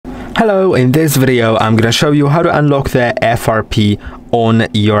Hello, in this video I'm gonna show you how to unlock the FRP on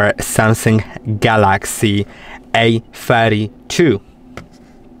your Samsung Galaxy A32.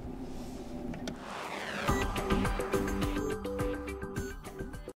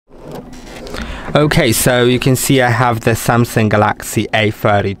 Okay, so you can see I have the Samsung Galaxy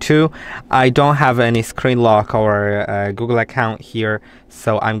A32. I don't have any screen lock or Google account here,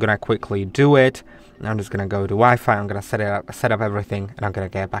 so I'm gonna quickly do it. I'm just gonna go to Wi-Fi. I'm gonna set up everything, and I'm gonna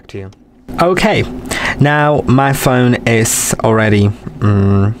get back to you. Okay, now my phone is already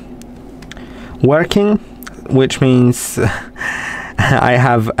working, which means I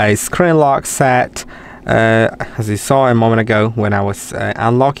have a screen lock set, as you saw a moment ago when I was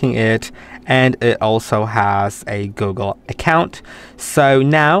unlocking it, and it also has a Google account. So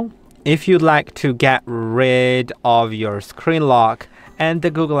now, if you'd like to get rid of your screen lock and the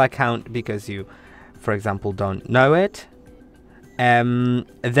Google account because you, for example, don't know it,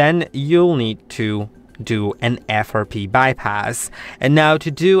 then you'll need to do an FRP bypass. And now to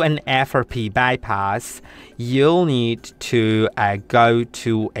do an FRP bypass, you'll need to go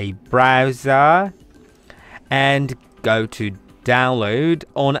to a browser and go to download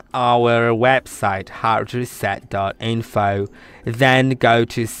on our website HardReset.Info, then go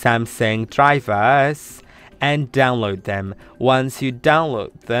to Samsung drivers and download them. Once you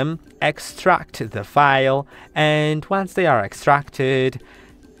download them, extract the file, and once they are extracted,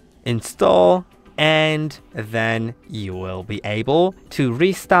 install, and then you will be able to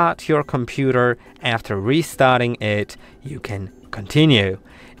restart your computer. After restarting it, you can continue.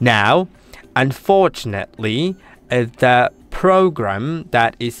 Now, unfortunately, the program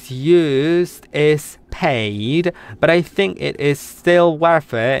that is used is paid, but I think it is still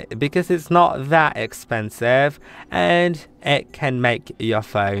worth it because it's not that expensive and it can make your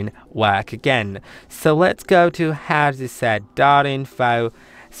phone work again. So let's go to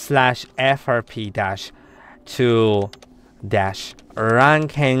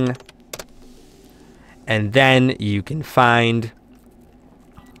HardReset.Info/FRP-tool-ranking, and then you can find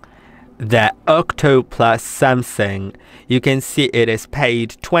the OctoPlus Samsung. You can see it is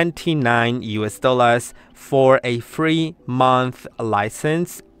paid $29 for a 3-month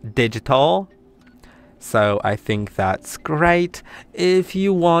license, digital. So I think that's great. If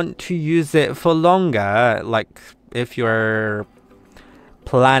you want to use it for longer, like if you're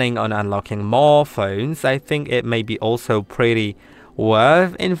planning on unlocking more phones, I think it may be also pretty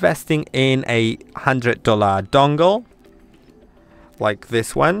worth investing in a $100 dongle like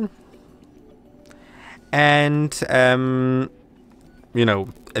this one. And you know,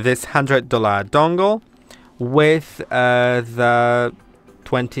 this $100 dongle with the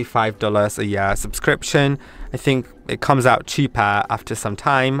 $25 a year subscription. I think it comes out cheaper after some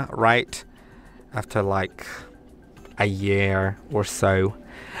time, right? After like a year or so.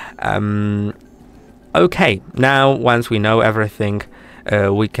 Okay, now once we know everything,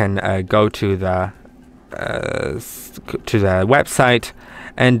 we can go to the website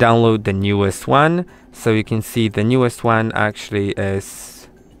and download the newest one. So you can see the newest one actually is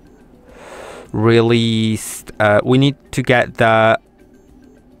released. We need to get the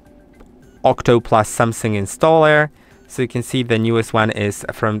OctoPlus Samsung installer. So you can see the newest one is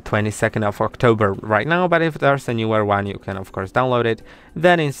from 22nd of October right now, but if there's a newer one, you can of course download it,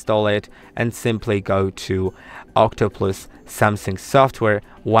 then install it, and simply go to OctoPlus Samsung software.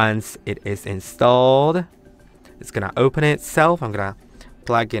 Once it is installed, it's gonna open itself. I'm gonna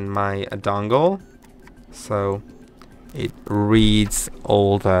plug in my dongle so it reads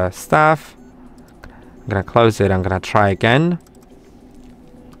all the stuff. I'm gonna close it. I'm gonna try again.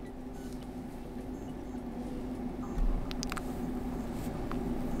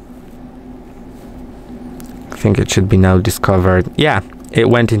 I think it should be now discovered. Yeah, it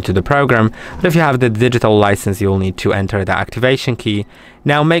went into the program. But if you have the digital license, you'll need to enter the activation key.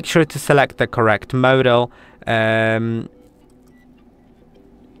 Now make sure to select the correct model.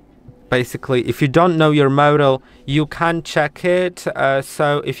 Basically, if you don't know your model, you can check it.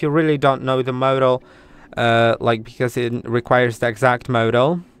 So if you really don't know the model, like because it requires the exact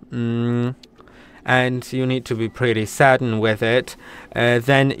model, and you need to be pretty certain with it,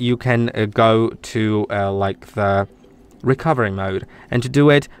 then you can go to like the recovery mode. And to do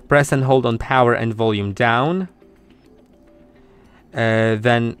it, press and hold on power and volume down.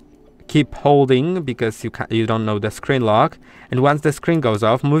 Then keep holding because you don't know the screen lock, and once the screen goes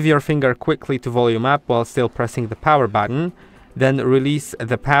off, move your finger quickly to volume up while still pressing the power button, then release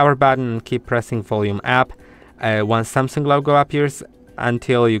the power button and keep pressing volume up once Samsung logo appears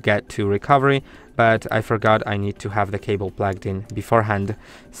until you get to recovery. But I forgot I need to have the cable plugged in beforehand,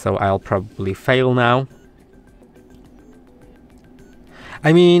 so I'll probably fail now.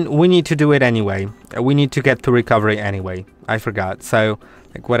 I mean, we need to do it anyway. We need to get to recovery anyway. I forgot. So,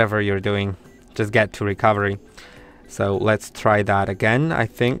 like, whatever you're doing, just get to recovery. So let's try that again. I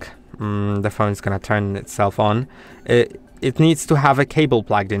think the phone's gonna turn itself on. It needs to have a cable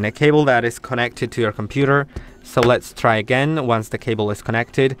plugged in, a cable that is connected to your computer. So let's try again. Once the cable is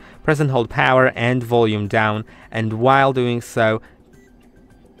connected, press and hold power and volume down. And while doing so,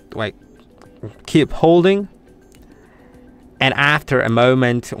 like, keep holding. And after a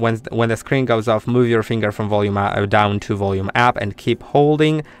moment, when the screen goes off, move your finger from volume down to volume up and keep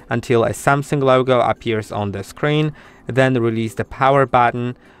holding until a Samsung logo appears on the screen. Then release the power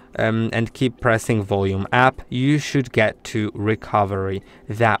button and keep pressing volume up. You should get to recovery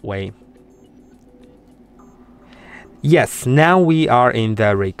that way. Yes, now we are in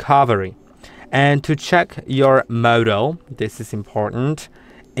the recovery. And to check your model, this is important.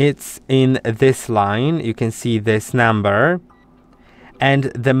 It's in this line. You can see this number. And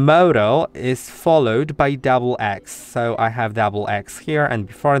the model is followed by XX. So I have XX here, and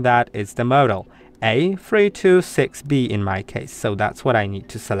before that is the model. A326B in my case. So that's what I need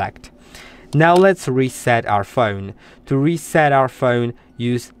to select. Now let's reset our phone. To reset our phone,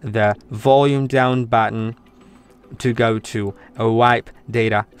 use the volume down button to go to a wipe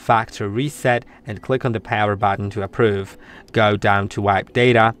data factory reset and click on the power button to approve. Go down to wipe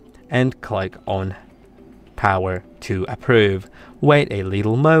data and click on power to approve. Wait a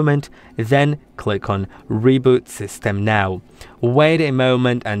little moment, then click on reboot system now. Wait a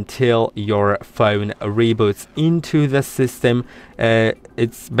moment until your phone reboots into the system.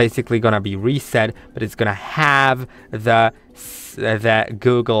 It's basically gonna be reset, but it's gonna have the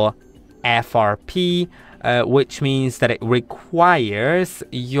Google FRP, which means that it requires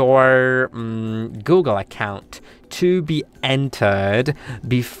your Google account to be entered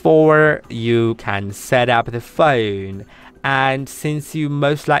before you can set up the phone. And since you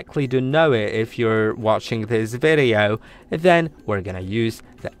most likely don't know it if you're watching this video, then we're gonna use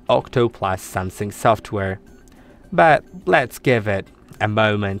the OctoPlus Samsung software. But let's give it a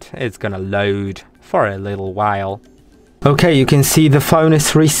moment. It's gonna load for a little while. Okay, you can see the phone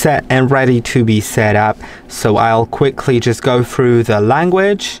is reset and ready to be set up. So I'll quickly just go through the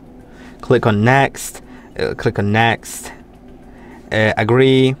language, click on next,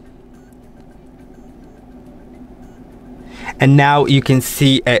 agree. And now you can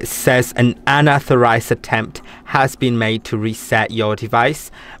see it says an unauthorized attempt has been made to reset your device,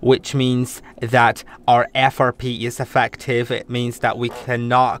 which means that our FRP is effective. It means that we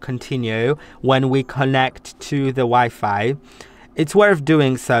cannot continue when we connect to the Wi-Fi. It's worth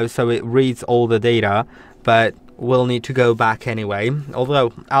doing so it reads all the data, but we'll need to go back anyway.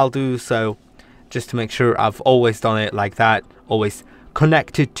 Although I'll do so just to make sure. I've always done it like that, always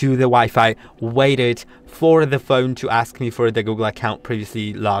connected to the Wi-Fi, waited for the phone to ask me for the Google account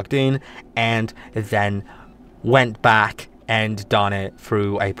previously logged in, and then went back and done it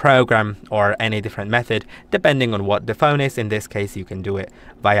through a program or any different method, depending on what the phone is. In this case, you can do it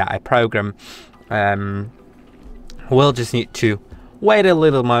via a program. We'll just need to wait a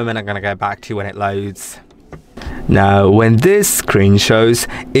little moment. I'm gonna go back to when it loads. Now, when this screen shows,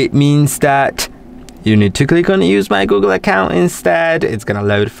 it means that you need to click on use my Google account instead. It's gonna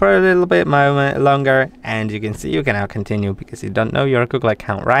load for a little bit longer, and you can see you can now continue because you don't know your Google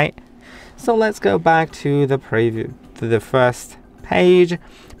account, right? So let's go back to the preview, to the first page.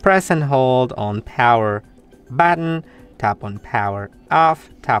 Press and hold on power button, tap on power off,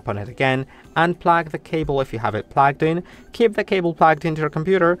 tap on it again, unplug the cable if you have it plugged in, keep the cable plugged into your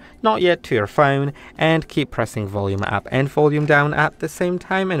computer, not yet to your phone, and keep pressing volume up and volume down at the same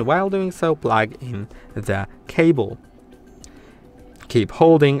time, and while doing so, plug in the cable. Keep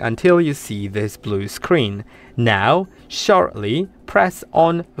holding until you see this blue screen. Now, shortly, press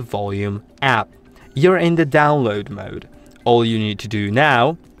on volume up. You're in the download mode. All you need to do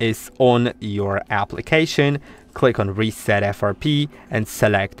now is on your application, click on Reset FRP and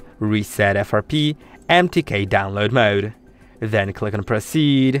select Reset FRP MTK download mode. Then click on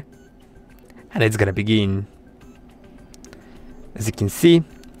Proceed, and it's gonna begin. As you can see,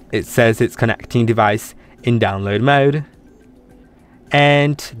 it says it's connecting device in download mode,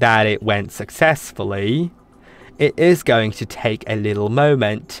 and that it went successfully. It is going to take a little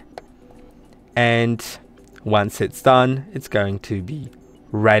moment, and once it's done, it's going to be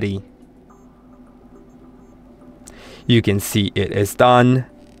ready. You can see it is done,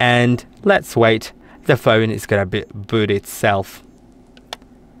 and let's wait. The phone is gonna boot itself.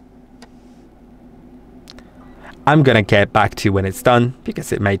 I'm gonna get back to you when it's done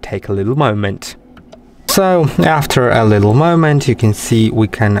because it may take a little moment. So after a little moment, you can see we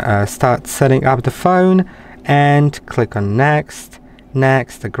can start setting up the phone, and click on next,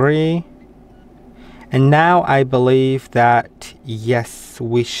 Next, agree. And now I believe that yes,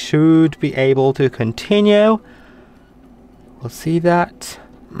 we should be able to continue. We'll see that.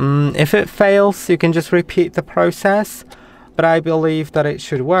 If it fails, you can just repeat the process. But I believe that it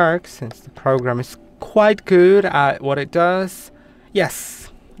should work since the program is quite good at what it does.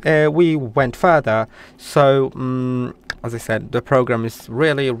 Yes, we went further. So, as I said, the program is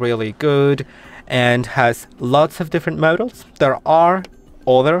really, really good and has lots of different models. There are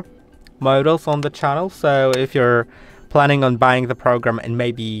other models on the channel, so if you're planning on buying the program and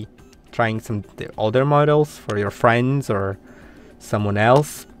maybe trying some other models for your friends or someone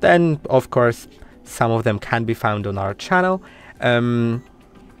else, then of course some of them can be found on our channel.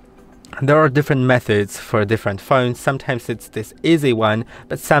 There are different methods for different phones. Sometimes it's this easy one,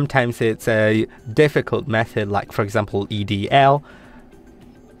 but sometimes it's a difficult method, like for example EDL.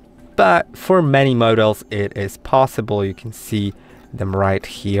 But for many models it is possible. You can see them right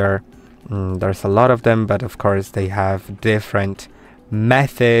here. There's a lot of them, but of course they have different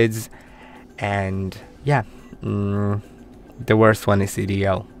methods, and yeah, the worst one is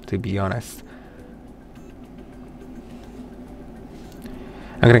EDL, to be honest.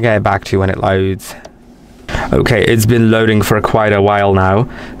 I'm gonna get back to you when it loads. Okay, it's been loading for quite a while now,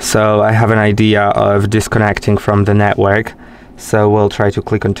 so I have an idea of disconnecting from the network. So we'll try to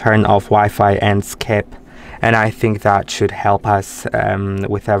click on turn off Wi-Fi and skip, and I think that should help us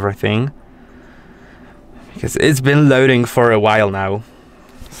with everything, because it's been loading for a while now.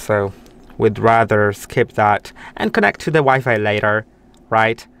 So we'd rather skip that and connect to the Wi-Fi later,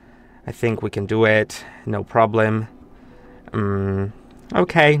 right? I think we can do it, no problem.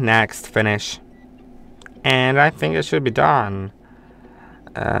 Okay, next, finish. And I think it should be done.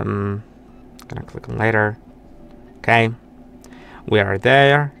 Gonna click on later. Okay, we are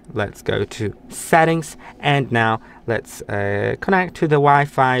there. Let's go to settings, and now let's connect to the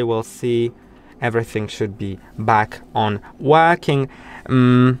Wi-Fi. We'll see everything should be back on working.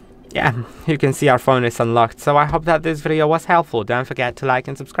 Yeah, you can see our phone is unlocked. So I hope that this video was helpful. Don't forget to like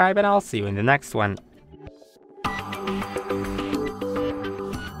and subscribe, and I'll see you in the next one.